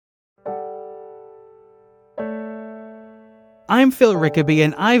I'm Phil Rickaby,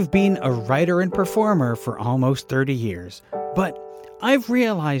 and I've been a writer and performer for almost 30 years. But I've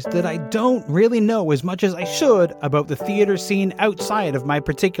realized that I don't really know as much as I should about the theatre scene outside of my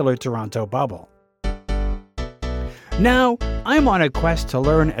particular Toronto bubble. Now, I'm on a quest to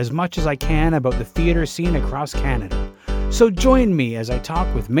learn as much as I can about the theatre scene across Canada. So join me as I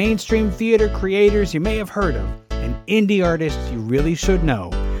talk with mainstream theatre creators you may have heard of and indie artists you really should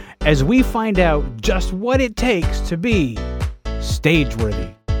know, as we find out just what it takes to be stage-worthy.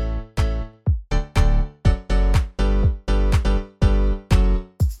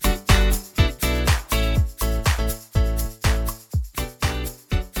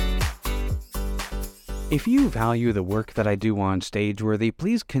 If you value the work that I do on Stageworthy,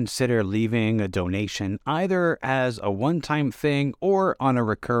 please consider leaving a donation either as a one-time thing or on a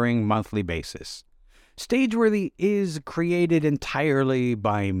recurring monthly basis. Stageworthy is created entirely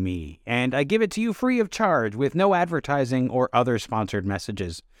by me, and I give it to you free of charge with no advertising or other sponsored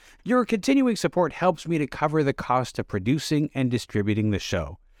messages. Your continuing support helps me to cover the cost of producing and distributing the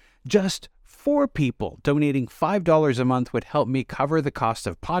show. Just 4 people donating $5 a month would help me cover the cost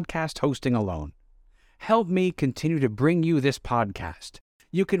of podcast hosting alone. Help me continue to bring you this podcast.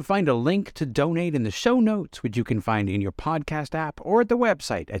 You can find a link to donate in the show notes, which you can find in your podcast app or at the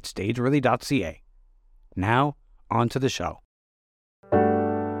website at stageworthy.ca. Now, on to the show.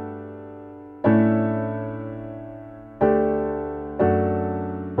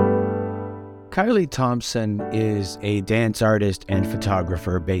 Kylie Thompson is a dance artist and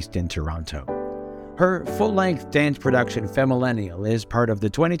photographer based in Toronto. Her full-length dance production, Femillennial, is part of the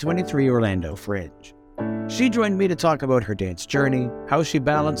 2023 Orlando Fringe. She joined me to talk about her dance journey, how she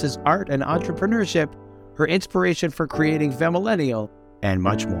balances art and entrepreneurship, her inspiration for creating Femillennial, and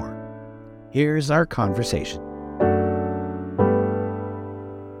much more. Here's our conversation.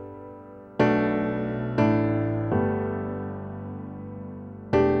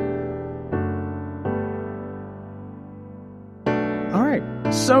 All right.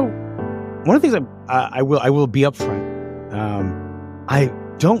 So, one of the things I will be upfront.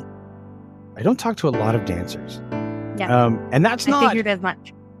 I don't talk to a lot of dancers. Yeah. And that's I not. figured as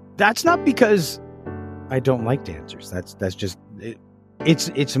much. That's not because I don't like dancers. That's just.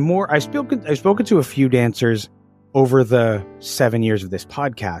 It's more. I've spoken to a few dancers over the 7 years of this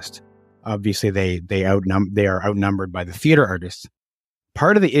podcast. Obviously, they are outnumbered by the theater artists.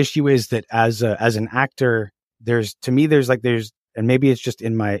 Part of the issue is that as an actor, there's and maybe it's just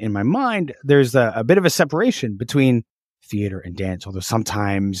in my mind, there's a bit of a separation between theater and dance. Although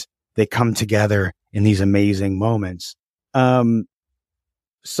sometimes they come together in these amazing moments.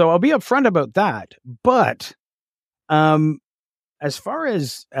 So I'll be upfront about that. But as far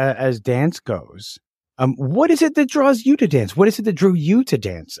as dance goes, what is it that draws you to dance? What is it that drew you to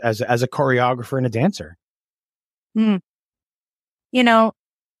dance as a choreographer and a dancer? You know,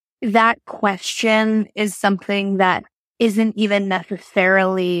 that question is something that isn't even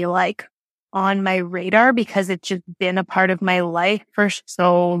necessarily like on my radar because it's just been a part of my life for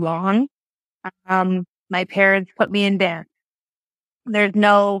so long. My parents put me in dance. There's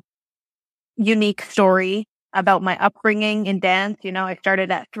no unique story about my upbringing in dance. You know, I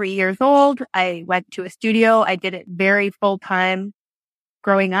started at 3 years old. I went to a studio. I did it very full time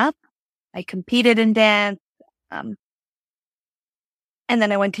growing up. I competed in dance. And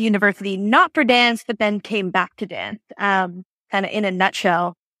then I went to university, not for dance, but then came back to dance, kind of in a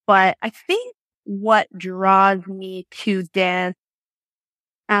nutshell. But I think what draws me to dance,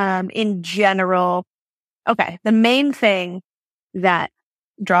 in general, the main thing that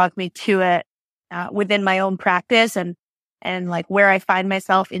draws me to it, within my own practice and like where I find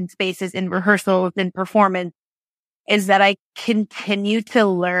myself in spaces, in rehearsals, in performance, is that I continue to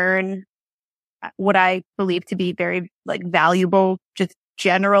learn what I believe to be very like valuable, just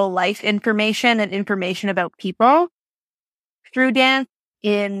general life information and information about people through dance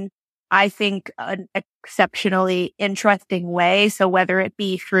in, I think, an exceptionally interesting way. So whether it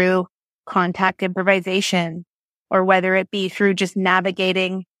be through contact improvisation or whether it be through just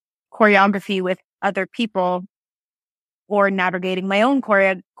navigating choreography with other people or navigating my own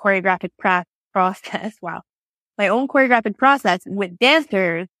choreographic process. Wow. My own choreographic process with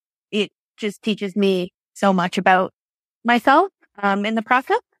dancers, it just teaches me so much about myself, in the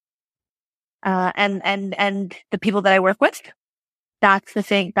process, and the people that I work with. That's the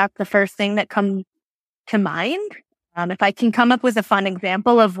thing. That's the first thing that comes to mind. If I can come up with a fun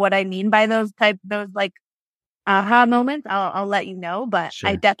example of what I mean by those like aha moments, I'll let you know, but sure.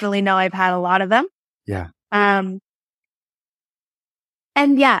 I definitely know I've had a lot of them. Yeah. And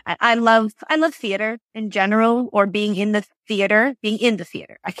yeah, I love theater in general, or being in the theater.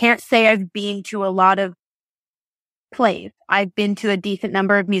 I can't say I've been to a lot of plays. I've been to a decent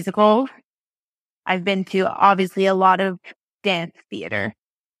number of musicals. I've been to obviously a lot of dance theater.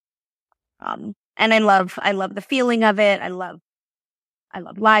 And I love the feeling of it. I love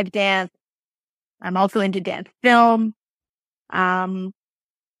live dance. I'm also into dance film. Yeah,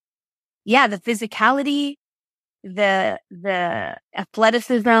 the physicality, the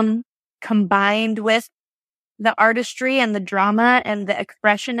athleticism combined with the artistry and the drama and the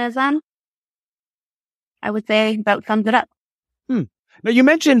expressionism, I would say about sums it up. Now, you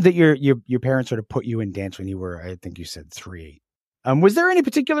mentioned that your parents sort of put you in dance when you were, I think you said 3. Was there any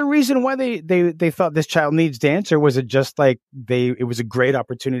particular reason why they thought this child needs dance, or was it just like it was a great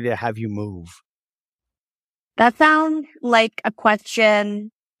opportunity to have you move? That sounds like a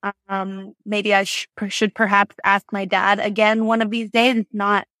question. Maybe I should perhaps ask my dad again one of these days. It's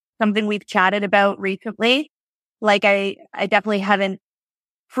not something we've chatted about recently. Like I definitely haven't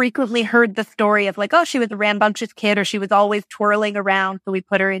frequently heard the story of like, oh, she was a rambunctious kid or she was always twirling around, so we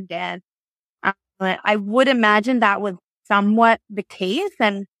put her in dance. I would imagine that was somewhat the case.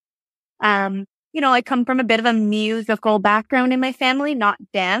 And, I come from a bit of a musical background in my family, not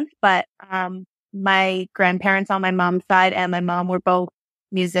dance, but my grandparents on my mom's side and my mom were both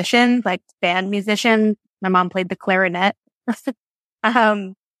musicians, like band musicians. My mom played the clarinet.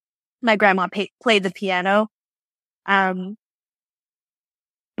 My grandma played the piano.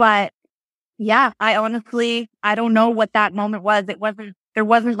 But yeah, I don't know what that moment was. There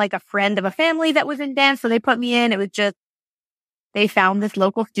wasn't like a friend of a family that was in dance, so they put me in. It was just, they found this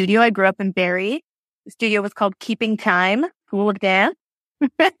local studio. I grew up in Barrie. The studio was called Keeping Time School of Dance.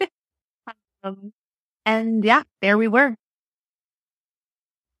 And yeah, there we were.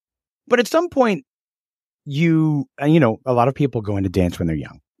 But at some point, a lot of people go into dance when they're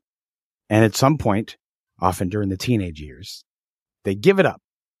young. And at some point, often during the teenage years, they give it up.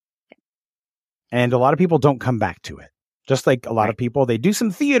 And a lot of people don't come back to it. Just like a lot of people, they do some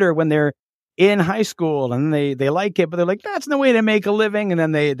theater when they're in high school and they like it, but they're like, that's no way to make a living. And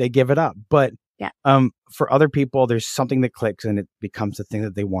then they give it up. But for other people, there's something that clicks and it becomes the thing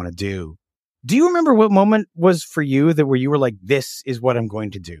that they want to do. Do you remember what moment was for you where you were like, this is what I'm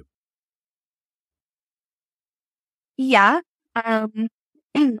going to do? Yeah.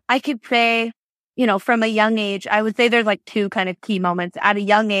 I could say, from a young age, I would say there's like 2 kind of key moments. At a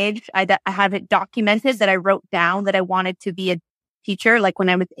young age, I have it documented that I wrote down that I wanted to be a teacher. Like when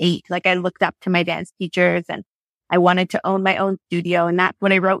I was 8, like I looked up to my dance teachers and I wanted to own my own studio. And that's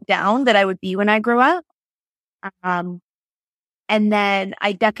what I wrote down that I would be when I grew up. And then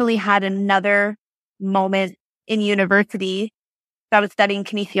I definitely had another moment in university. So I was studying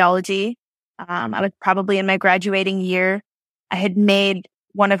kinesiology. I was probably in my graduating year. I had made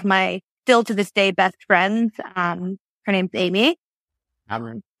one of my still to this day best friends. Her name's Amy.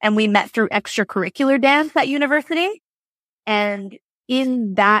 And we met through extracurricular dance at university. And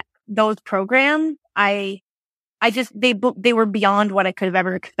in those programs, they were beyond what I could have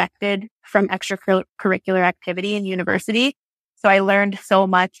ever expected from extracurricular activity in university. So I learned so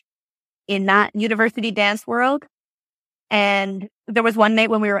much in that university dance world. And there was one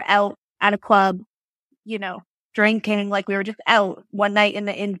night when we were out at a club, drinking, like we were just out one night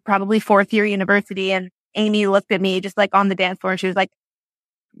in probably 4th year university. And Amy looked at me just like on the dance floor and she was like,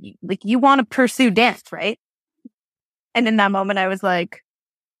 you want to pursue dance, right? And in that moment, I was like,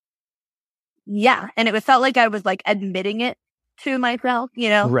 yeah. And it felt like I was like admitting it to myself,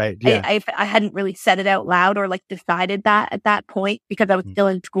 Right. Yeah. I hadn't really said it out loud or like decided that at that point because I was still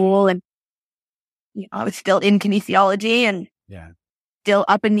in school and I was still in kinesiology and still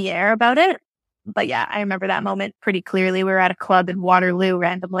up in the air about it. But yeah, I remember that moment pretty clearly. We were at a club in Waterloo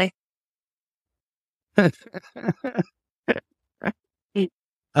randomly.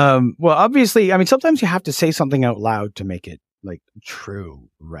 Well, obviously, I mean, sometimes you have to say something out loud to make it like true,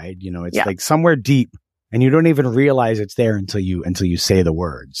 right? It's like somewhere deep and you don't even realize it's there until you say the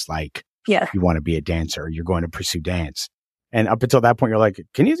words like, you want to be a dancer, you're going to pursue dance. And up until that point, you're like,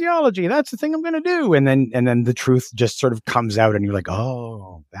 kinesiology, that's the thing I'm going to do. And then the truth just sort of comes out and you're like,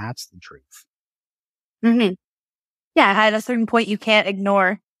 oh, that's the truth. Mm-hmm. Yeah. At a certain point, you can't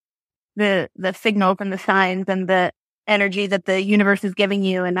ignore the signals and the signs and the energy that the universe is giving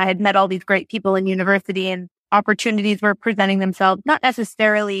you. And I had met all these great people in university and opportunities were presenting themselves, not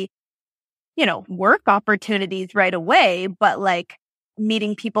necessarily, work opportunities right away, but like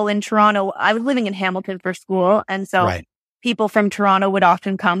meeting people in Toronto. I was living in Hamilton for school. And so people from Toronto would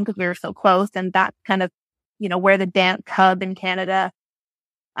often come because we were so close. And that's kind of, where the dance hub in Canada,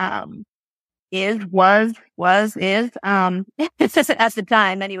 is it's just at the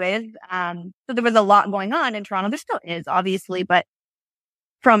time anyways. So there was a lot going on in Toronto. There still is, obviously, but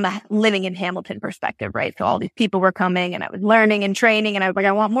from a living in Hamilton perspective, right? So all these people were coming and I was learning and training and I was like,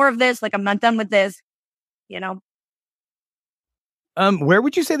 I want more of this. Like, I'm not done with this, you know? Where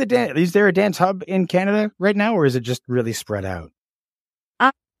would you say the dance, is there a dance hub in Canada right now, or is it just really spread out?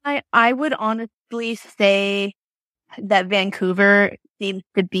 I would honestly say that Vancouver seems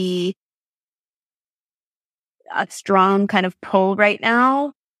to be a strong kind of pull right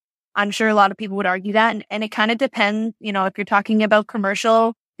now. I'm sure a lot of people would argue that. And it kind of depends, you know, if you're talking about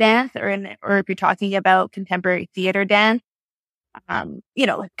commercial dance or if you're talking about contemporary theater dance, you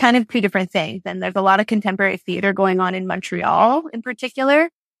know, kind of two different things. And there's a lot of contemporary theater going on in Montreal in particular.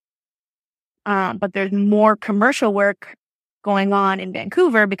 But there's more commercial work going on in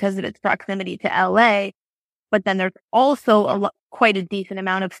Vancouver because of its proximity to LA. But then there's also quite a decent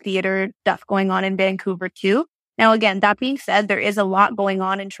amount of theater stuff going on in Vancouver too. Now, again, that being said, there is a lot going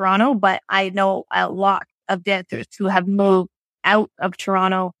on in Toronto, but I know a lot of dancers who have moved out of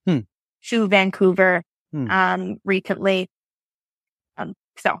Toronto to Vancouver recently.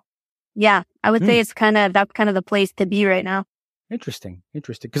 So, yeah, I would say that's kind of the place to be right now. Interesting.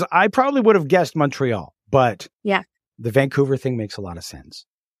 Because I probably would have guessed Montreal, but yeah, the Vancouver thing makes a lot of sense.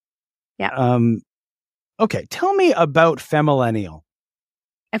 Yeah. Okay, tell me about Femillennial.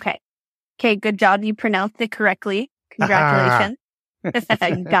 Okay, good job. You pronounced it correctly. Congratulations.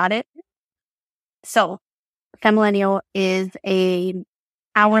 Got it. So, Femillennial is a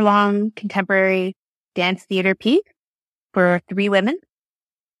hour-long contemporary dance theater piece for 3 women.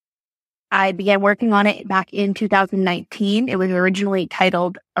 I began working on it back in 2019. It was originally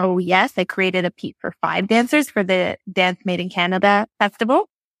titled Oh Yes. I created a piece for 5 dancers for the Dance Made in Canada festival.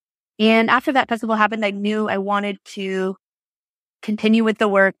 And after that festival happened, I knew I wanted to continue with the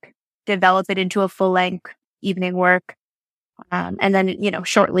work, develop it into a full-length evening work. And then, you know,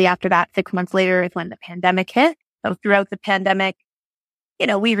 shortly after that, 6 months later is when the pandemic hit. So throughout the pandemic, you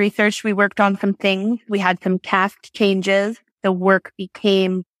know, we researched, we worked on some things. We had some cast changes. The work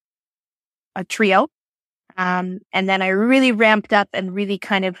became a trio. And then I really ramped up and really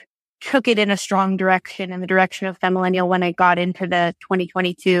kind of took it in a strong direction, in the direction of Femillennial, when I got into the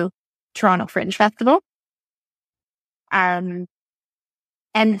 2022 Toronto Fringe Festival. And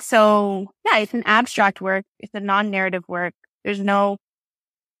so, yeah, it's an abstract work. It's a non-narrative work. There's no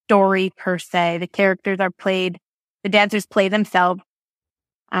story per se. The characters are played, the dancers play themselves.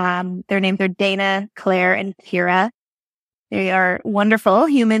 Their names are Dana, Claire, and Kira. They are wonderful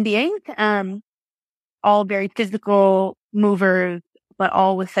human beings, all very physical movers, but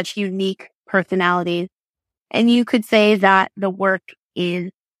all with such unique personalities. And you could say that the work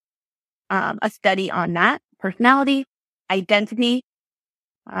is a study on that personality, identity,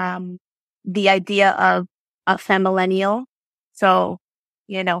 the idea of a femillennial. So,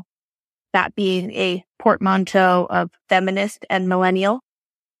 you know, that being a portmanteau of feminist and millennial,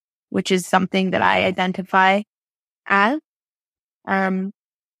 which is something that I identify as. And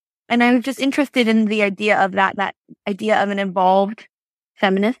I'm just interested in the idea of that idea of an evolved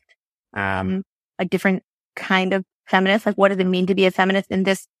feminist, a different kind of feminist. Like, what does it mean to be a feminist in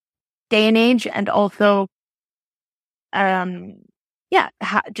this day and age? And also,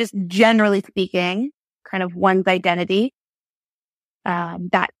 just generally speaking, kind of one's identity,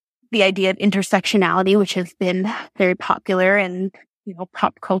 that the idea of intersectionality, which has been very popular in, you know,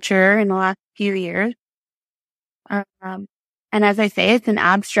 pop culture in the last few years. And as I say, it's an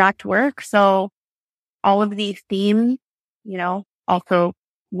abstract work. So all of these themes, you know, also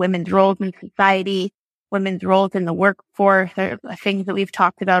women's roles in society, women's roles in the workforce, are things that we've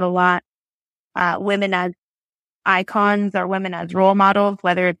talked about a lot. Women as icons or women as role models,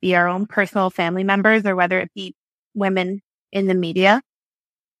 whether it be our own personal family members or whether it be women in the media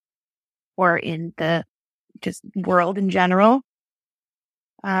or in the just world in general.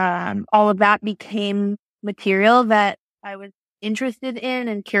 All of that became material that I was interested in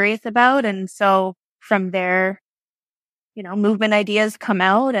and curious about. And so from there, you know, movement ideas come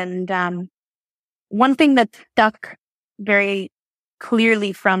out. And one thing that stuck very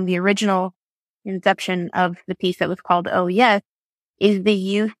clearly from the original inception of the piece that was called Oh Yes is the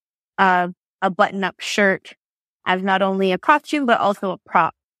use of a button-up shirt as not only a costume, but also a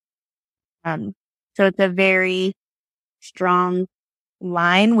prop. So it's a very strong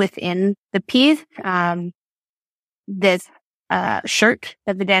line within the piece. This shirt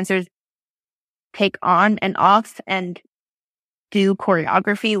that the dancers take on and off and do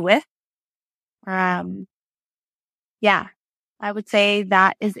choreography with. Yeah, I would say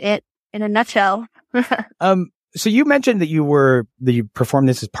that is it in a nutshell. So you mentioned that you performed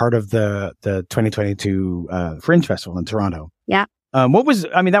this as part of the 2022 Fringe Festival in Toronto. Yeah.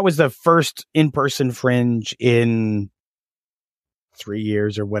 That was the first in-person Fringe in 3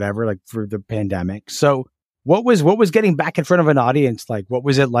 years or whatever, like through the pandemic. So what was getting back in front of an audience like? What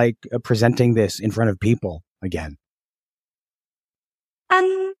was it like presenting this in front of people again?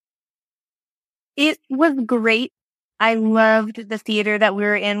 It was great. I loved the theater that we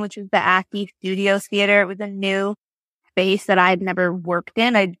were in, which was the Aki Studios Theater. It was a new space that I'd never worked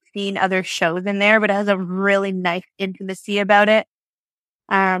in. I'd seen other shows in there, but it has a really nice intimacy about it.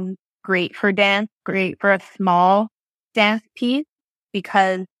 Great for dance, great for a small dance piece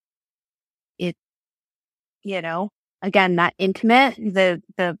because it's, again, not intimate.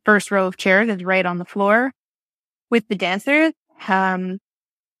 The first row of chairs is right on the floor with the dancers.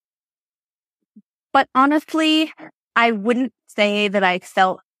 But honestly, I wouldn't say that I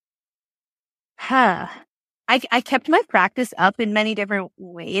felt, I kept my practice up in many different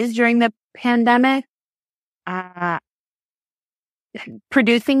ways during the pandemic.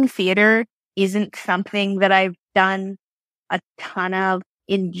 Producing theater isn't something that I've done a ton of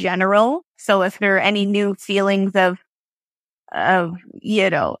in general. So if there are any new feelings of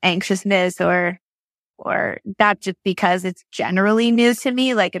anxiousness or that's just because it's generally new to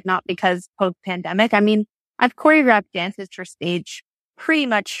me, like if not because post-pandemic. I mean, I've choreographed dances for stage pretty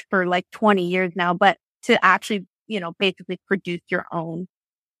much for like 20 years now, but to actually, basically produce your own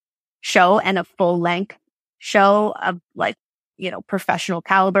show and a full length show of like, professional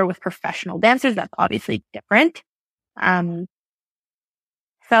caliber with professional dancers, that's obviously different.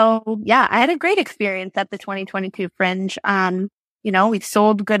 So yeah, I had a great experience at the 2022 Fringe. We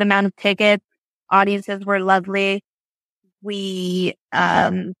sold a good amount of tickets. Audiences were lovely. We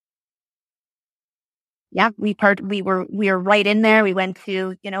were right in there. We went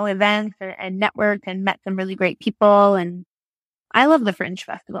to, events and networked and met some really great people. And I love the Fringe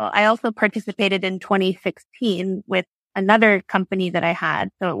Festival. I also participated in 2016 with another company that I had.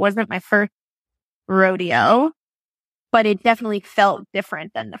 So it wasn't my first rodeo, but it definitely felt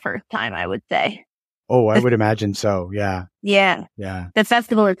different than the first time, I would say. Oh, I would imagine so. Yeah. Yeah. Yeah. The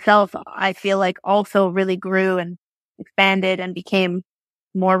festival itself, I feel like also really grew and expanded and became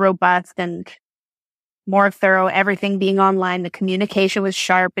more robust and more thorough. Everything being online, the communication was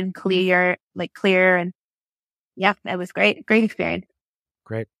sharp and clear. And yeah, it was great. Great experience.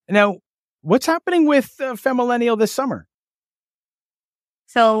 Great. Now, what's happening with Femillennial this summer?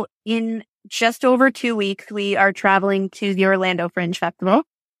 So in just over 2 weeks, we are traveling to the Orlando Fringe Festival,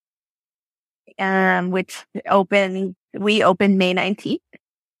 which we open May 19th.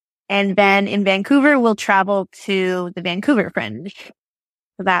 And then in Vancouver, we'll travel to the Vancouver Fringe.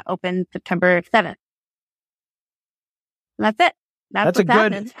 So that opens September 7th. And that's it.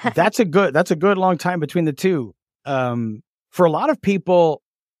 That's a good long time between the two. For a lot of people,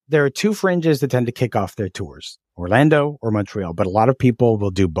 there are two fringes that tend to kick off their tours, Orlando or Montreal. But a lot of people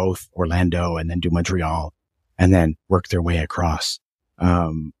will do both Orlando and then do Montreal and then work their way across.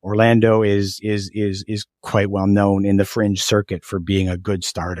 Orlando is quite well known in the fringe circuit for being a good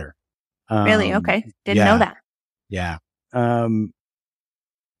starter. Really? Okay. Didn't know that. Yeah.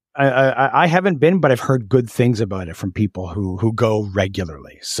 I haven't been, but I've heard good things about it from people who go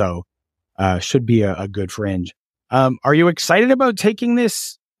regularly. So, should be a good fringe. Are you excited about taking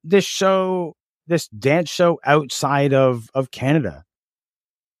this dance show outside of Canada?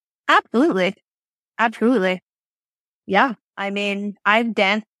 Absolutely. Yeah. I mean, I've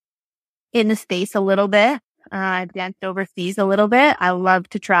danced in the States a little bit. I've danced overseas a little bit. I love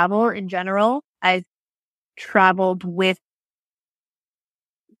to travel in general. I've traveled with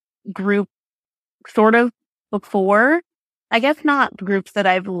group sort of before. I guess not groups that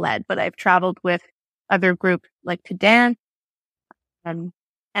I've led, but I've traveled with other groups like to dance. And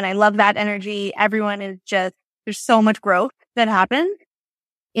I love that energy. Everyone is there's so much growth that happens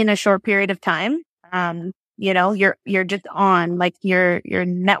in a short period of time. You're just on, like you're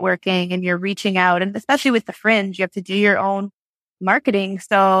networking and you're reaching out, and especially with the fringe, you have to do your own marketing.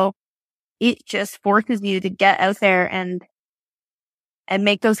 So it just forces you to get out there and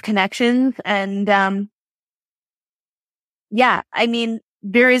make those connections. And, yeah, I mean,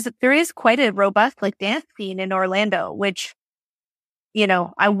 there is quite a robust like dance scene in Orlando, which,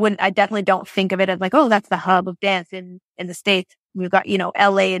 I definitely don't think of it as like, oh, that's the hub of dance in the States. We've got,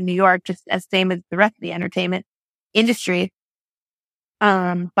 LA and New York, just as same as the rest of the entertainment industry.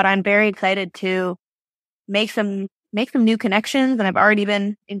 But I'm very excited to make some new connections. And I've already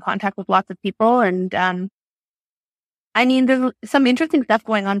been in contact with lots of people. And, I mean, there's some interesting stuff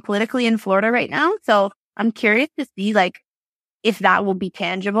going on politically in Florida right now. So I'm curious to see like if that will be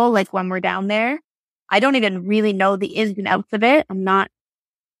tangible, like when we're down there. I don't even really know the ins and outs of it. I'm not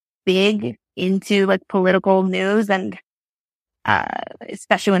big into like political news and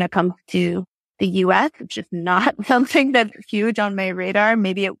especially when it comes to the US. It's just not something that's huge on my radar.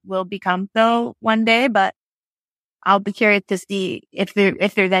 Maybe it will become so one day, but I'll be curious to see if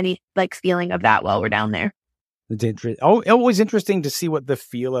there's any like feeling of that while we're down there. It's always interesting to see what the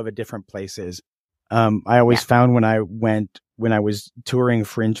feel of a different place is. I always found when I was touring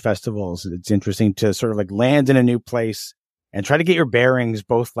fringe festivals, it's interesting to sort of like land in a new place and try to get your bearings,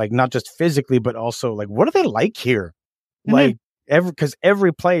 both like not just physically, but also like, what are they like here? Mm-hmm. Like because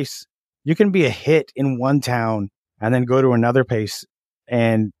every place you can be a hit in one town and then go to another place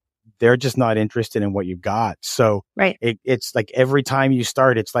and they're just not interested in what you've got. So it's like every time you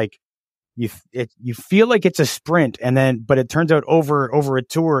start, it's like you feel like it's a sprint, but it turns out over a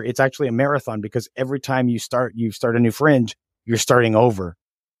tour, it's actually a marathon, because every time you start a new fringe, you're starting over.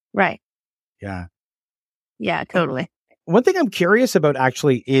 Right. Yeah. Yeah, totally. One thing I'm curious about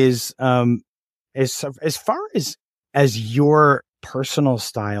actually is, as far as your personal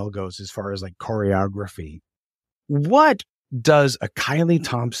style goes, as far as like choreography, what does a Kylie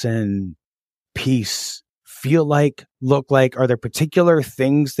Thompson piece feel like, look like? Are there particular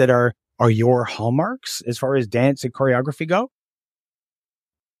things that are your hallmarks as far as dance and choreography go?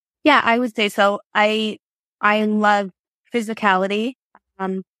 Yeah, I would say so. I love physicality.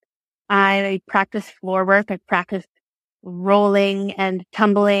 I practice floor work. I practice rolling and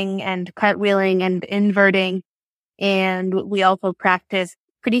tumbling and cartwheeling and inverting. And we also practice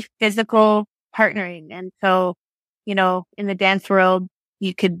pretty physical partnering. And so, in the dance world,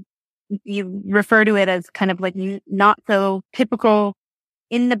 you refer to it as kind of like not so typical.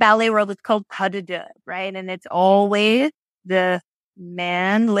 In the ballet world, it's called pas de deux, right? And it's always the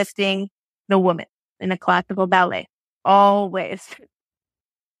man lifting the woman in a classical ballet. Always.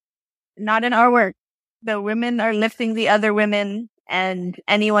 Not in our work. The women are lifting the other women, and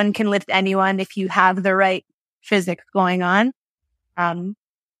anyone can lift anyone if you have the right physics going on. And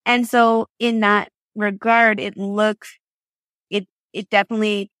so in that regard, it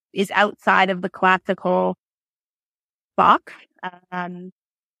definitely is outside of the classical box.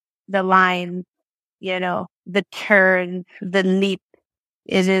 The lines, the turns, the leap.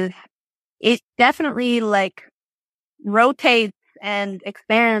 It definitely like rotates and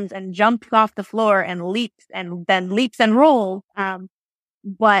expands and jumps off the floor and leaps and then leaps and rolls.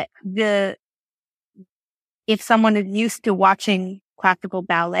 But if someone is used to watching classical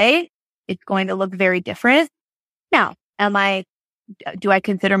ballet, it's going to look very different. Now, do I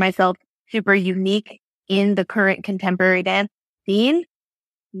consider myself super unique in the current contemporary dance scene?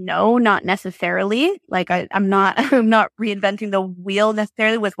 No, not necessarily. Like I'm not reinventing the wheel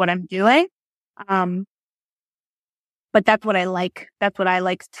necessarily with what I'm doing. But that's what I like. That's what I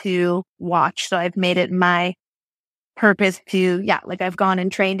like to watch. So I've made it my purpose to, like I've gone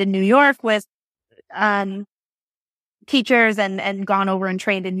and trained in New York with, teachers and gone over and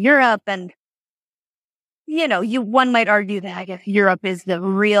trained in Europe. And, one might argue that I guess Europe is the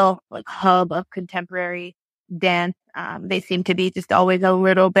real like hub of contemporary dance. They seem to be just always a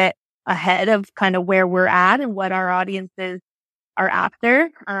little bit ahead of kind of where we're at and what our audiences are after,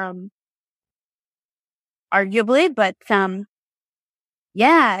 arguably. But and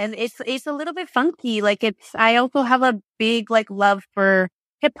it's a little bit funky. Like I also have a big like love for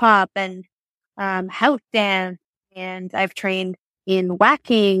hip hop and house dance, and I've trained in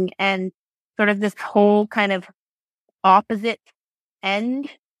whacking and sort of this whole kind of opposite end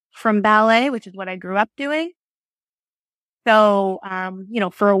from ballet, which is what I grew up doing. So,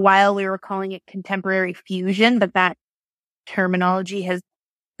 for a while we were calling it contemporary fusion, but that terminology has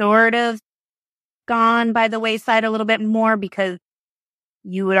sort of gone by the wayside a little bit more, because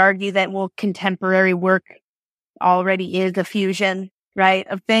you would argue that, well, contemporary work already is a fusion, right,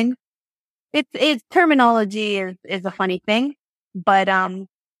 of things. It's terminology is a funny thing, but,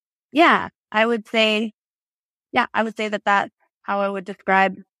 I would say that's how I would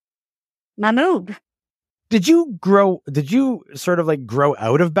describe my move. Did you sort of like grow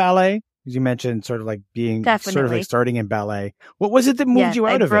out of ballet? Because you mentioned sort of like being Definitely. sort of like starting in ballet. What was it that moved you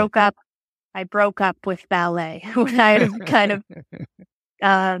out of it? I broke up with ballet when I kind of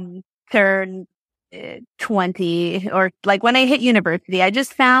turned 20, or like when I hit university. I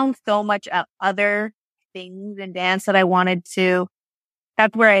just found so much other things in dance that I wanted to.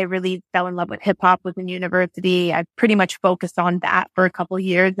 That's where I really fell in love with hip hop, was in university. I pretty much focused on that for a couple of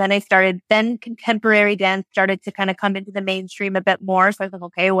years. Then contemporary dance started to kind of come into the mainstream a bit more. So I was like,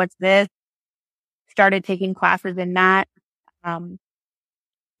 okay, what's this? Started taking classes in that. And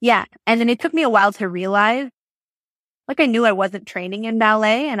then it took me a while to realize, like, I knew I wasn't training in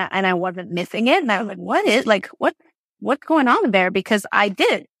ballet and I wasn't missing it. And I was like, what's going on there? Because I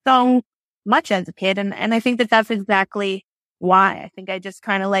did so much as a kid. And I think that's exactly why. I think I just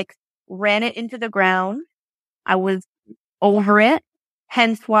kind of like ran it into the ground. I was over it.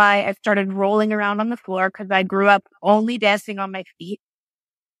 Hence why I started rolling around on the floor, because I grew up only dancing on my feet.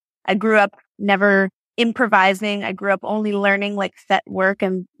 I grew up never improvising. I grew up only learning like set work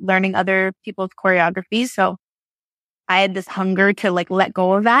and learning other people's choreographies. So I had this hunger to like let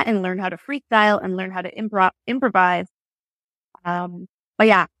go of that and learn how to freestyle and learn how to improvise. But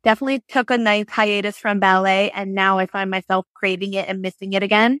yeah, definitely took a nice hiatus from ballet, and now I find myself craving it and missing it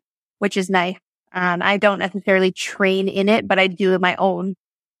again, which is nice. I don't necessarily train in it, but I do my own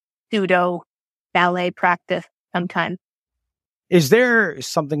pseudo ballet practice sometimes. Is there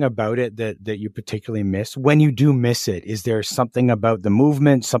something about it that you particularly miss? When you do miss it, is there something about the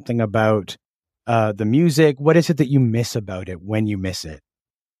movement, something about the music? What is it that you miss about it when you miss it?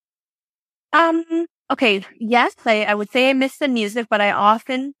 Okay, yes, I would say I miss the music, but I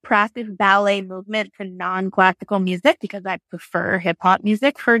often practice ballet movement to non-classical music because I prefer hip-hop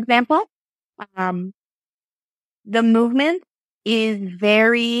music, for example. The movement is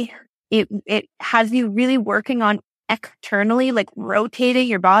it has you really working on externally, like rotating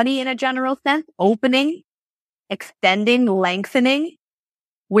your body in a general sense, opening, extending, lengthening,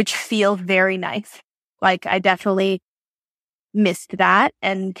 which feels very nice. Like I definitely missed that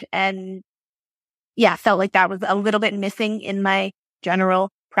and yeah, felt like that was a little bit missing in my general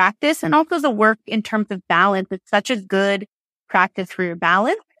practice. And also the work in terms of balance. It's such a good practice for your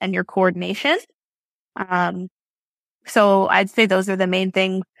balance and your coordination. So I'd say those are the main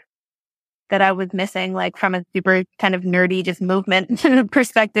things that I was missing, like from a super kind of nerdy, just movement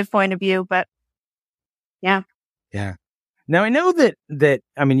perspective point of view. But yeah. Yeah. Now I know that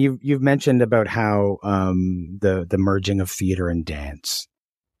I mean you've mentioned about how the merging of theater and dance.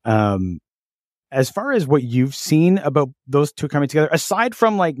 As far as what you've seen about those two coming together, aside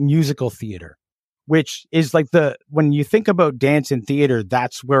from like musical theater, which is like when you think about dance and theater,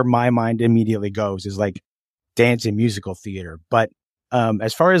 that's where my mind immediately goes, is like dance and musical theater. But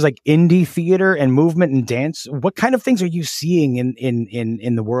as far as like indie theater and movement and dance, what kind of things are you seeing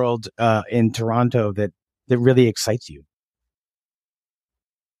in the world in Toronto that really excites you?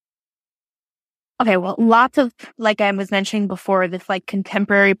 Okay, well, lots of, like I was mentioning before, this like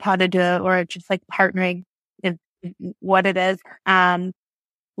contemporary pas de deux, or just like partnering is what it is.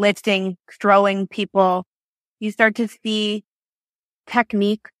 Lifting, throwing people. You start to see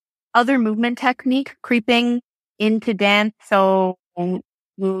technique, other movement technique creeping into dance. So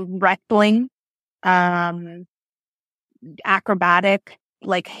wrestling, acrobatic,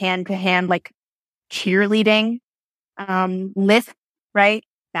 like hand to hand, like cheerleading, lift, right?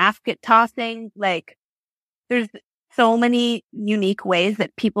 Basket tossing, like there's so many unique ways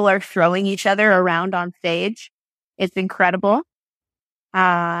that people are throwing each other around on stage. It's incredible.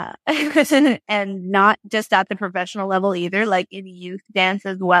 And not just at the professional level either, like in youth dance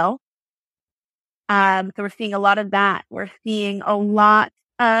as well. So we're seeing a lot of that. We're seeing a lot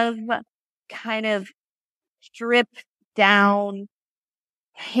of kind of stripped down,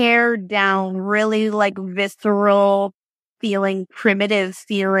 hair down, really like visceral feeling, primitive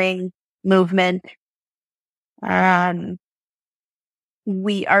feeling movement.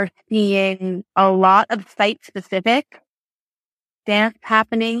 We are seeing a lot of site-specific dance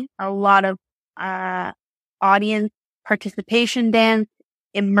happening, a lot of audience participation dance,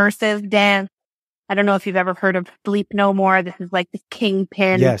 immersive dance. I don't know if you've ever heard of Sleep No More. This is like the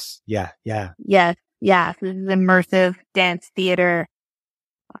kingpin. Yes. Yeah. Yeah. Yes. Yes. This is immersive dance theater.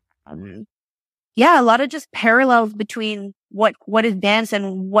 Yeah, a lot of just parallels between what is dance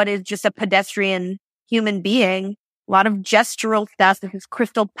and what is just a pedestrian human being. A lot of gestural stuff. This is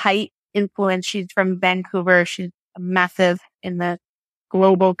Crystal Pite influence. She's from Vancouver. She's massive in the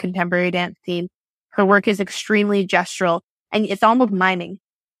global contemporary dance scene. Her work is extremely gestural, and it's almost miming.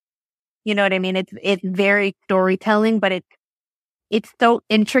 You know what I mean? It's very storytelling, but it's so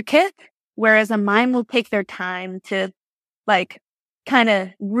intricate. Whereas a mime will take their time to like kind of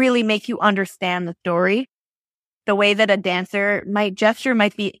really make you understand the story. The way that a dancer might gesture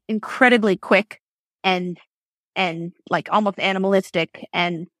might be incredibly quick and like almost animalistic,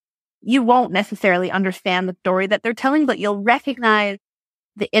 and you won't necessarily understand the story that they're telling, but you'll recognize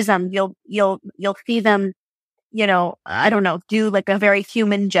the ism. You'll see them, you know, I don't know, do like a very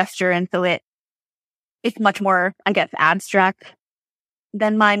human gesture, and so it's much more, I guess, abstract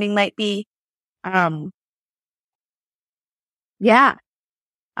than miming might be. Yeah,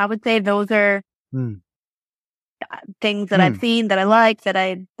 I would say those are things that I've seen that I like, that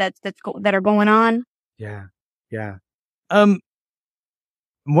that are going on. Yeah. Yeah. I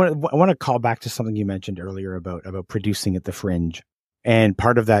want to call back to something you mentioned earlier about producing at the Fringe. And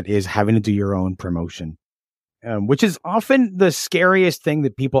part of that is having to do your own promotion. which is often the scariest thing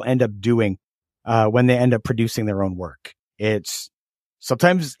that people end up doing when they end up producing their own work.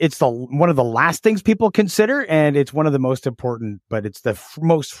 Sometimes it's one of the last things people consider, and it's one of the most important, but it's the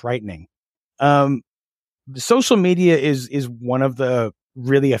most frightening. Social media is one of the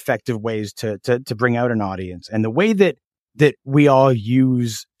really effective ways to bring out an audience, and the way that we all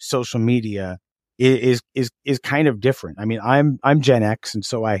use social media is kind of different. I mean, I'm Gen X, and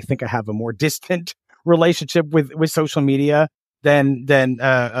so I think I have a more distant relationship with social media than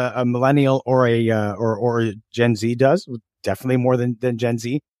a millennial or a Gen Z does. Definitely more than Gen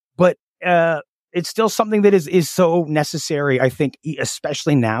Z, but it's still something that is so necessary, I think,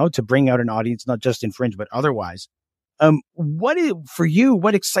 especially now, to bring out an audience, not just in Fringe, but otherwise. For you,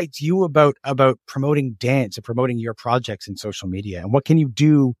 what excites you about promoting dance and promoting your projects in social media? And what can you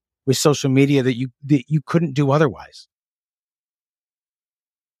do with social media that you couldn't do otherwise?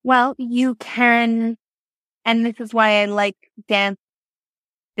 Well, you can, and this is why I like dance.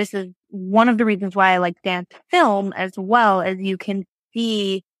 This is one of the reasons why I like dance film as well, as you can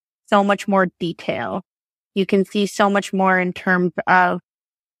see so much more detail. You can see so much more in terms of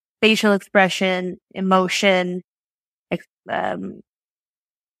facial expression, emotion,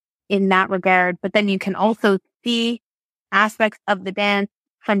 in that regard. But then you can also see aspects of the dance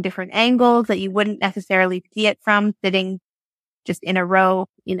from different angles that you wouldn't necessarily see it from sitting just in a row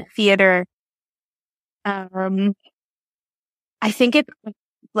in a theater. I think it's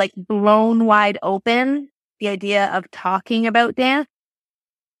like blown wide open the idea of talking about dance,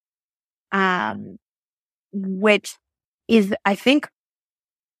 which is, I think,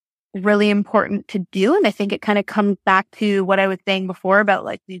 really important to do. And I think it kind of comes back to what I was saying before about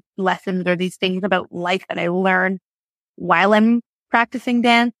like these lessons or these things about life that I learn while I'm practicing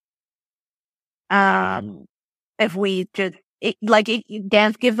dance. If we just,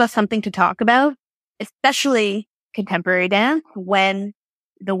 dance gives us something to talk about, especially contemporary dance, when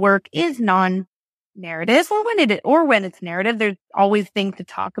the work is non-narrative, or when it's narrative, there's always things to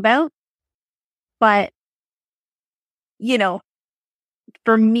talk about. But, you know,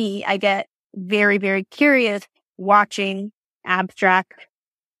 for me, I get very, very curious watching abstract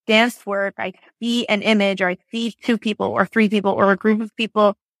dance work. I see an image, or I see two people or three people or a group of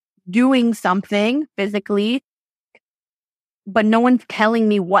people doing something physically, but no one's telling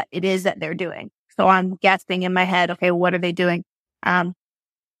me what it is that they're doing. So I'm guessing in my head, okay, what are they doing? And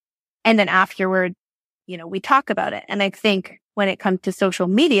then afterward, we talk about it. And I think when it comes to social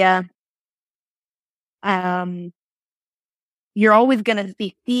media, you're always going to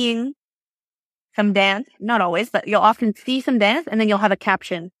be seeing some dance, not always, but you'll often see some dance, and then you'll have a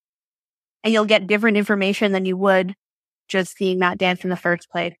caption, and you'll get different information than you would just seeing that dance in the first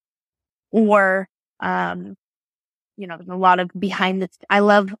place. Or, there's a lot of I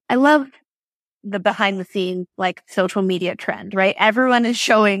love the behind the scenes, like social media trend, right? Everyone is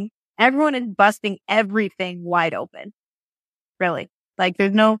busting everything wide open. Really. Like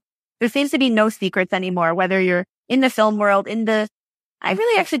there seems to be no secrets anymore, whether you're in the film world, I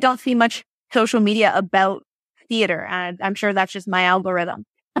really actually don't see much social media about theater. And I'm sure that's just my algorithm.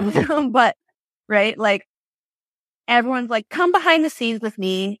 But, right? Like everyone's like, come behind the scenes with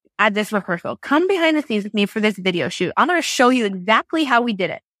me at this rehearsal. Come behind the scenes with me for this video shoot. I'm going to show you exactly how we did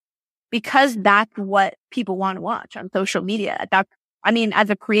it. Because that's what people want to watch on social media. As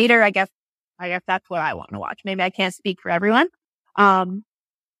a creator, I guess that's what I want to watch. Maybe I can't speak for everyone.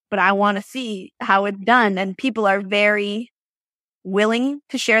 But I want to see how it's done. And people are very willing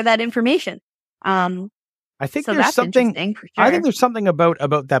to share that information. I think there's something, for sure. I think there's something about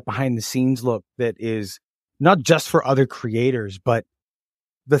that behind the scenes look that is not just for other creators, but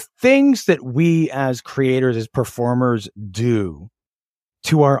the things that we as creators, as performers do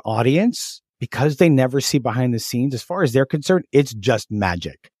to our audience, because they never see behind the scenes, as far as they're concerned, it's just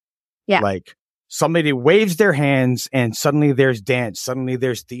magic. Yeah. Like somebody waves their hands and suddenly there's dance, suddenly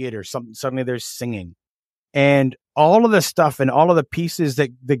there's theater, suddenly there's singing. And all of the stuff and all of the pieces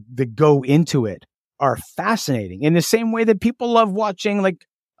that go into it are fascinating in the same way that people love watching,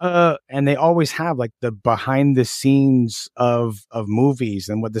 and they always have, like, the behind the scenes of movies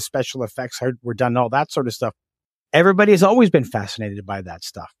and what the special effects were done, and all that sort of stuff. Everybody has always been fascinated by that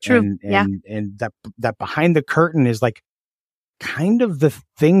stuff. True. And that behind the curtain is like kind of the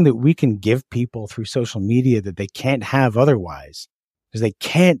thing that we can give people through social media that they can't have otherwise, because they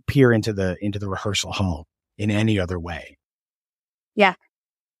can't peer into the rehearsal hall in any other way. Yeah.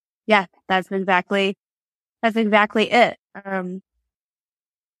 Yeah. That's exactly it.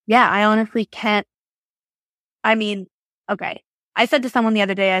 Yeah, I honestly can't. Okay. I said to someone the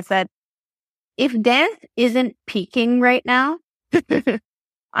other day, I said, if dance isn't peaking right now,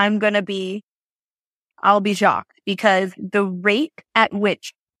 I'm going to be I'll be shocked, because the rate at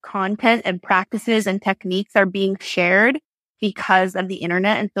which content and practices and techniques are being shared because of the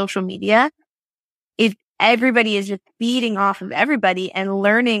internet and social media is everybody is just feeding off of everybody and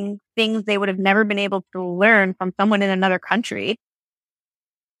learning things they would have never been able to learn from someone in another country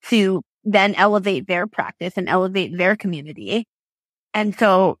to then elevate their practice and elevate their community. And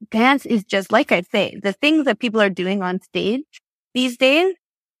so dance is just, like I say, the things that people are doing on stage these days,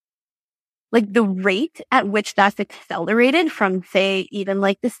 like the rate at which that's accelerated from, say, even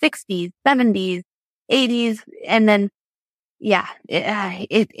like the 60s, 70s, 80s. And then, yeah,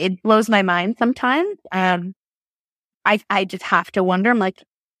 it blows my mind sometimes. I just have to wonder, I'm like,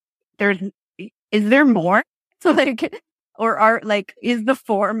 is there more? So like, is the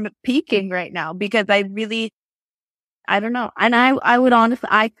form peaking right now? Because I don't know. And I would honestly,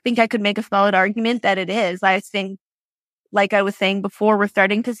 I think I could make a solid argument that it is. I think, like I was saying before, we're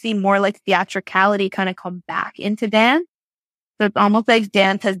starting to see more like theatricality kind of come back into dance. So it's almost like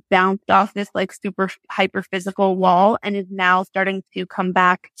dance has bounced off this like super hyper physical wall and is now starting to come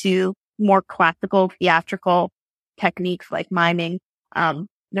back to more classical theatrical techniques like miming.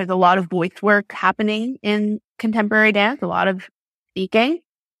 There's a lot of voice work happening in contemporary dance, a lot of speaking.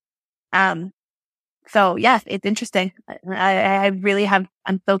 So yes, it's interesting. I really I'm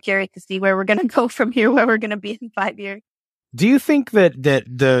so curious to see where we're going to go from here, where we're going to be in 5 years. Do you think that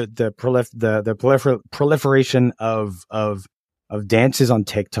the proliferation of dances on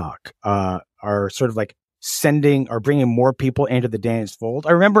TikTok are sort of like sending or bringing more people into the dance fold?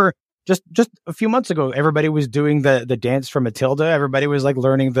 I remember just a few months ago, everybody was doing the dance from Matilda. Everybody was like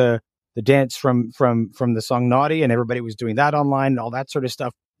learning the dance from the song Naughty, and everybody was doing that online and all that sort of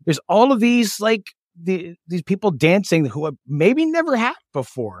stuff. There's all of these like these people dancing who have maybe never had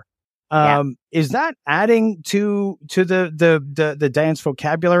before. Is that adding to the dance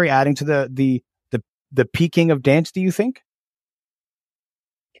vocabulary, adding to the peaking of dance, do you think?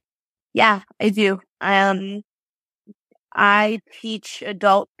 Yeah, I do. I teach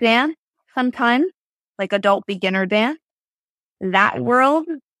adult dance sometimes, like adult beginner dance. That world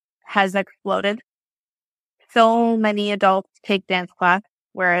has exploded. So many adults take dance class,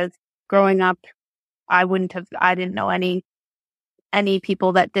 whereas growing up, I didn't know any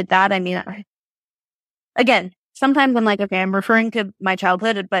people that did that. I mean, again, sometimes I'm like, okay, I'm referring to my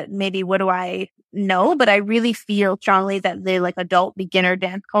childhood, but maybe what do I know? But I really feel strongly that the like adult beginner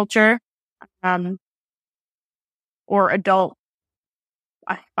dance culture, or adult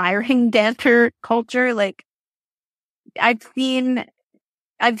aspiring dancer culture, like I've seen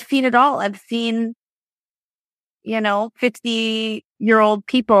it all. I've seen, 50-year-old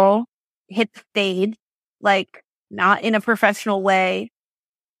people hit the stage, like not in a professional way,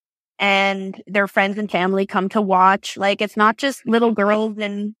 and their friends and family come to watch. Like, it's not just little girls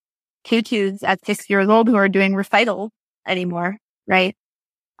in tutus at 6 years old who are doing recitals anymore, right?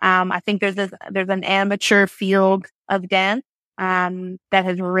 I think there's an amateur field of dance, that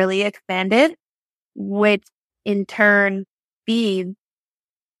has really expanded, which in turn feeds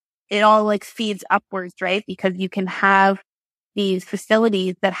upwards, right? Because you can have these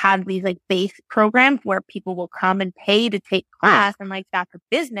facilities that have these like base programs where people will come and pay to take class, and like that's a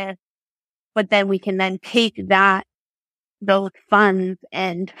business. But then we can then take those funds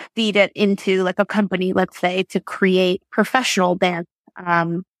and feed it into like a company, let's say, to create professional dance.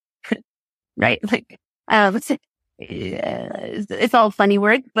 Right? Like, it's all funny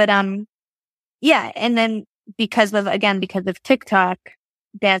words, but yeah. And then because of TikTok,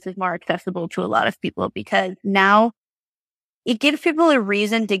 dance is more accessible to a lot of people, because now it gives people a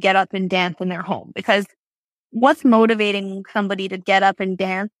reason to get up and dance in their home. Because what's motivating somebody to get up and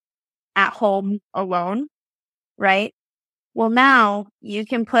dance at home alone, right? Well, now you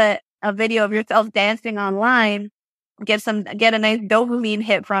can put a video of yourself dancing online, get a nice dopamine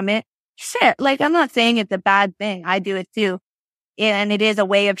hit from it. Shit, like, I'm not saying it's a bad thing. I do it too. And it is a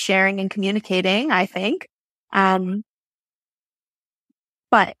way of sharing and communicating, I think.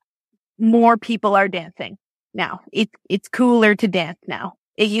 But more people are dancing now. It's cooler to dance now.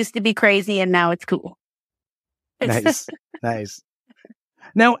 It used to be crazy, and now it's cool. Nice. Nice.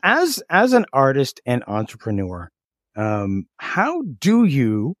 Now, as an artist and entrepreneur, how do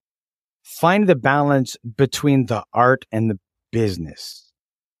you find the balance between the art and the business?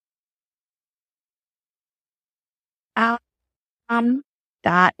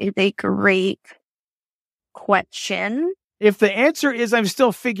 That is a great question. If the answer is I'm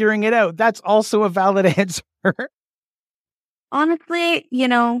still figuring it out, that's also a valid answer. Honestly,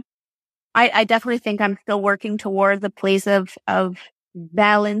 I definitely think I'm still working towards a place of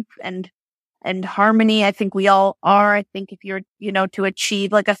balance and and harmony. I think we all are. I think if you're, to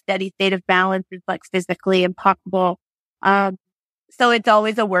achieve like a steady state of balance is like physically impossible. So it's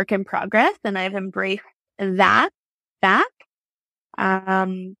always a work in progress, and I've embraced that back.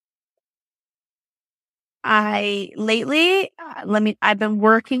 I've been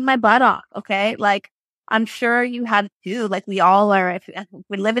working my butt off. Okay. Like, I'm sure you have too. Like, we all are. If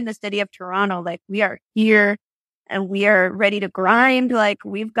we live in the city of Toronto, like, we are here and we are ready to grind. Like,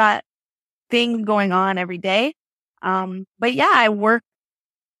 we've got things going on every day. But yeah,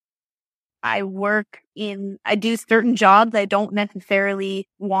 I do certain jobs I don't necessarily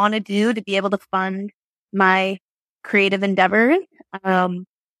want to do to be able to fund my creative endeavors.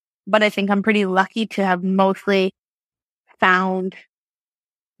 But I think I'm pretty lucky to have mostly found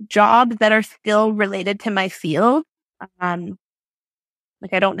jobs that are still related to my field.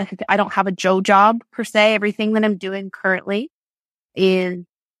 Like, I don't have a Joe job per se. Everything that I'm doing currently is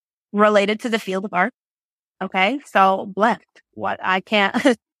related to the field of art. Okay. So blessed. What I can't,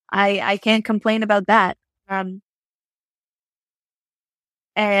 I can't complain about that.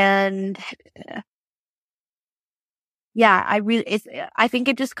 And yeah, I think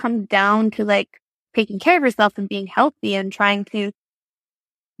it just comes down to like taking care of yourself and being healthy and trying to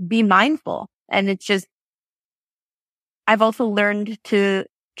be mindful. And it's just, I've also learned to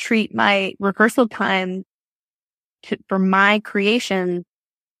treat my rehearsal time for my creation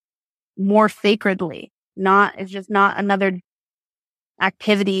more sacredly. It's just not another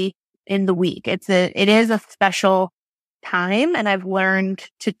activity in the week. It is a special time, and I've learned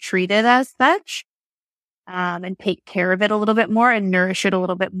to treat it as such, and take care of it a little bit more and nourish it a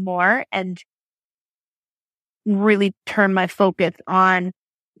little bit more and really turn my focus on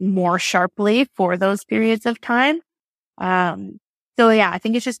more sharply for those periods of time. So yeah, I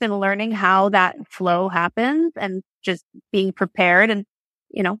think it's just been learning how that flow happens and just being prepared. And,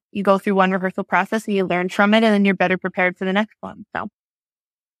 you go through one rehearsal process and you learn from it, and then you're better prepared for the next one. So.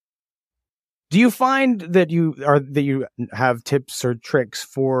 Do you find that you have tips or tricks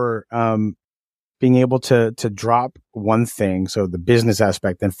for being able to drop one thing, so the business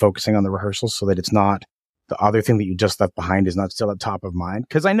aspect, then focusing on the rehearsals, so that it's not the other thing that you just left behind is not still at top of mind?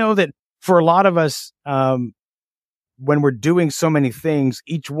 Because I know that for a lot of us, when we're doing so many things,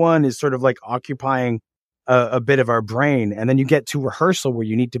 each one is sort of like occupying a bit of our brain, and then you get to rehearsal where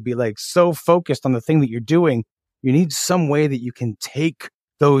you need to be like so focused on the thing that you're doing. You need some way that you can take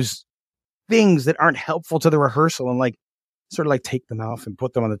those things that aren't helpful to the rehearsal and like sort of like take them off and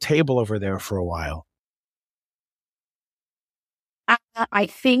put them on the table over there for a while. I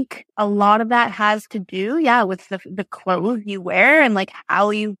think a lot of that has to do, with the clothes you wear and like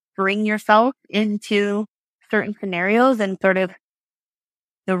how you bring yourself into certain scenarios and sort of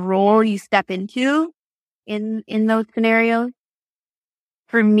the role you step into in those scenarios.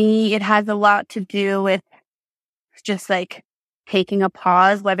 For me, it has a lot to do with just like taking a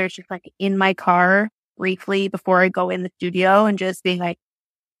pause, whether it's just like in my car briefly before I go in the studio and just being like,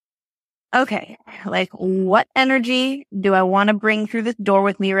 okay, like, what energy do I want to bring through this door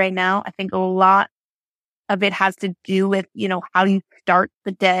with me right now? I think a lot of it has to do with, how you start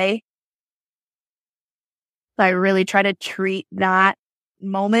the day. So I really try to treat that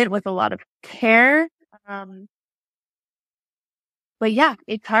moment with a lot of care. But yeah,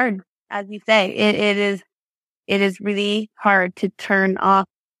 it's hard. As you say, it is really hard to turn off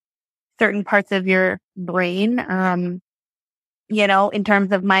certain parts of your brain. In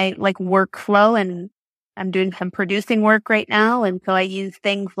terms of my like workflow, and I'm doing some producing work right now. And so I use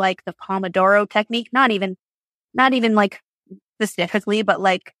things like the Pomodoro technique, not even like specifically, but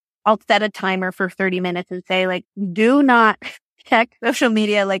like I'll set a timer for 30 minutes and say like, do not check social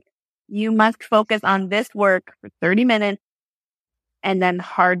media. Like, you must focus on this work for 30 minutes and then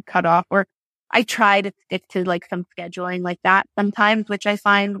hard cut off. Or I try to stick to like some scheduling like that sometimes, which I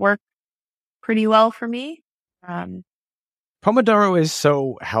find work pretty well for me. Pomodoro is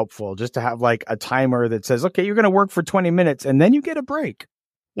so helpful, just to have like a timer that says, okay, you're going to work for 20 minutes and then you get a break.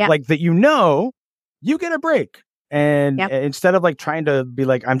 Yeah. Like that, you get a break. And instead of like trying to be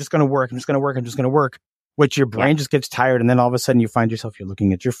like, I'm just going to work, which your brain just gets tired. And then all of a sudden you find yourself, you're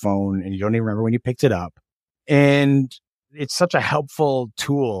looking at your phone and you don't even remember when you picked it up. And it's such a helpful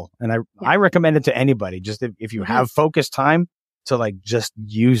tool. And I recommend it to anybody. Just if you have focused time, to like just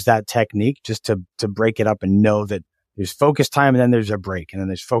use that technique just to break it up and know that there's focus time and then there's a break, and then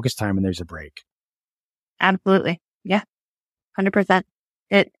there's focus time and there's a break. Absolutely. Yeah. 100%.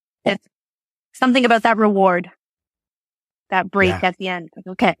 It's something about that reward, that break at the end.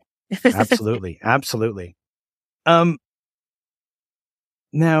 Okay. Absolutely. Absolutely. Now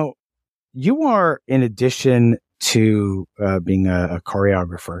you are, in addition to being a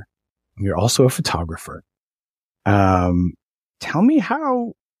choreographer, You're also a photographer. Tell me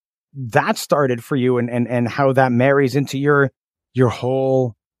how that started for you and how that marries into your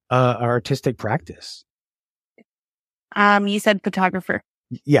whole artistic practice. You said photographer,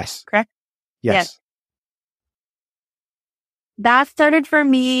 Yes. correct? Yes. That started for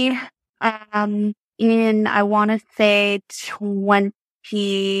me in, I want to say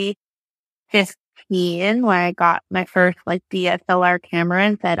 2015, where I got my first like DSLR camera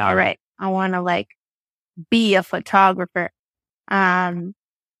and said, all right, I want to like be a photographer.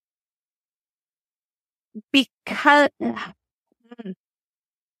 Because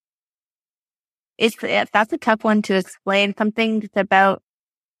that's a tough one to explain. Something just about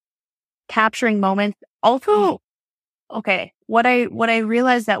capturing moments. Also, okay, what I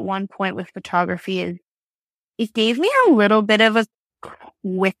realized at one point with photography is it gave me a little bit of a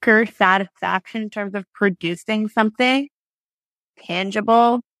quicker satisfaction in terms of producing something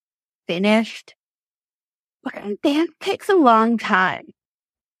tangible, finished. But dance takes a long time.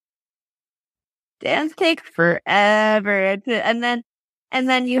 Dance takes forever. And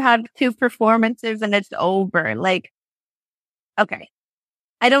then you have 2 performances and it's over. Like, okay.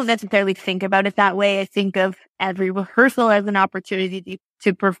 I don't necessarily think about it that way. I think of every rehearsal as an opportunity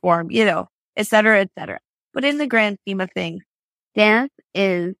to perform, et cetera, et cetera. But in the grand scheme of things, dance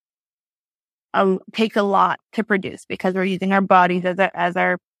takes a lot to produce because we're using our bodies as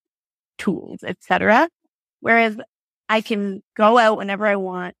our tools, et cetera. Whereas I can go out whenever I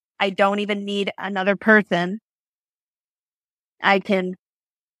want. I don't even need another person. I can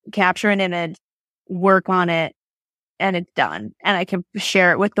capture an image, work on it, and it's done. And I can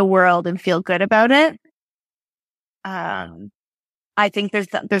share it with the world and feel good about it. I think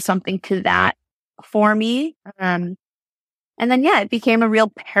there's something to that for me. And then, it became a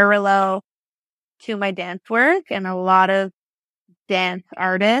real parallel to my dance work. And a lot of dance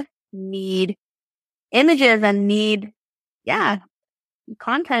artists need images and need,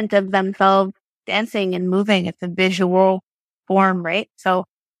 content of themselves dancing and moving. It's a visual form, right? So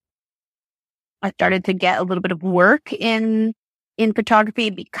I started to get a little bit of work in photography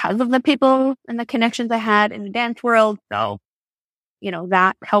because of the people and the connections I had in the dance world. So,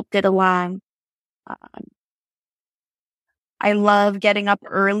 that helped it along. I love getting up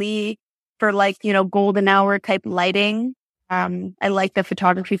early for golden hour type lighting. I like that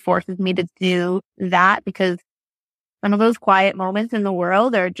photography forces me to do that because some of those quiet moments in the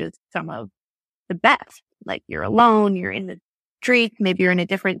world are just some of the best. Like you're alone, you're in the streets, maybe you're in a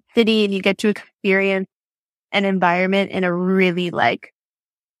different city and you get to experience an environment in a really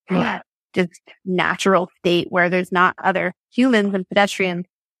just natural state where there's not other humans and pedestrians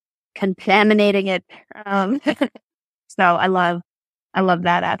contaminating it. So I love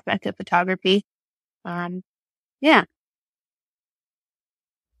that aspect of photography. Yeah.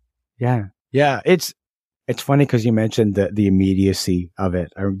 It's funny because you mentioned the immediacy of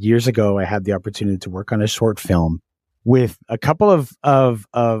it. Years ago, I had the opportunity to work on a short film with a couple of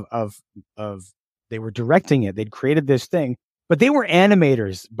they were directing it. They'd created this thing, but they were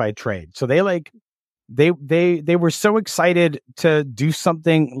animators by trade. So they were so excited to do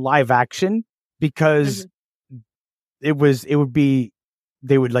something live action because they would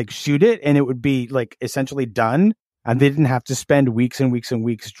shoot it and it would be essentially done, and they didn't have to spend weeks and weeks and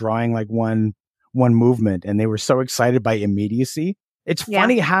weeks drawing one movement, and they were so excited by immediacy. It's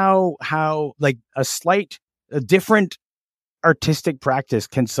funny how a different artistic practice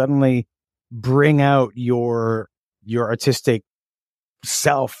can suddenly bring out your artistic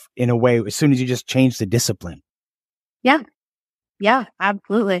self in a way as soon as you just change the discipline. Yeah,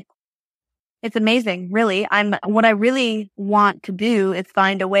 absolutely. It's amazing, really. What I really want to do is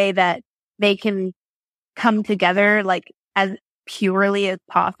find a way that they can come together as purely as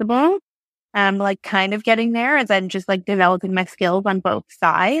possible. I'm kind of getting there as I'm just developing my skills on both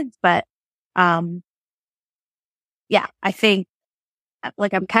sides. But I think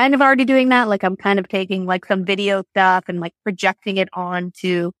I'm kind of already doing that. I'm kind of taking some video stuff and projecting it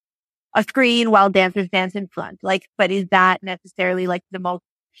onto a screen while dancers dance in front. But is that necessarily the most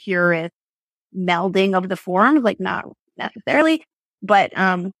purest melding of the forms? Not necessarily. But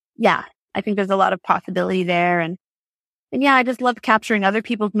I think there's a lot of possibility there. And I just love capturing other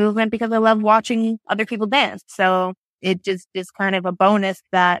people's movement because I love watching other people dance. So it just is kind of a bonus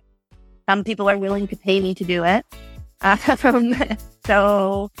that some people are willing to pay me to do it.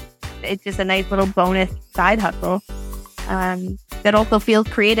 So it's just a nice little bonus side hustle that also feels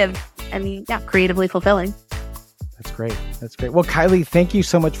creative and creatively fulfilling. That's great. Well, Kylie, thank you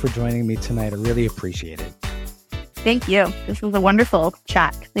so much for joining me tonight. I really appreciate it. Thank you. This was a wonderful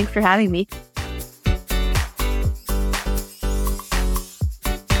chat. Thanks for having me.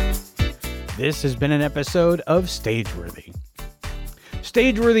 This has been an episode of Stageworthy.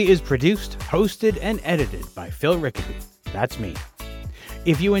 Stageworthy is produced, hosted, and edited by Phil Rickaby. That's me.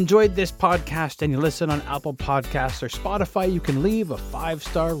 If you enjoyed this podcast and you listen on Apple Podcasts or Spotify, you can leave a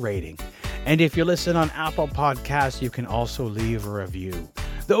 5-star rating. And if you listen on Apple Podcasts, you can also leave a review.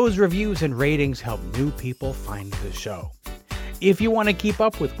 Those reviews and ratings help new people find the show. If you want to keep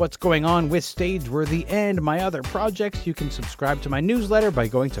up with what's going on with Stageworthy and my other projects, you can subscribe to my newsletter by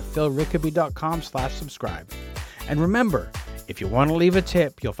going to philrickaby.com/subscribe. And remember, if you want to leave a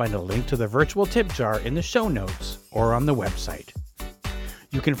tip, you'll find a link to the virtual tip jar in the show notes or on the website.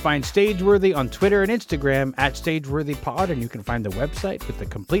 You can find Stageworthy on Twitter and Instagram at StageworthyPod, and you can find the website with the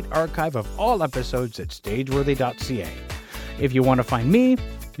complete archive of all episodes at stageworthy.ca. If you want to find me,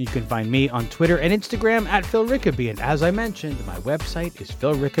 you can find me on Twitter and Instagram at Phil Rickaby, and as I mentioned, my website is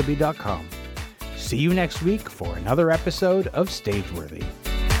philrickaby.com. See you next week for another episode of Stageworthy.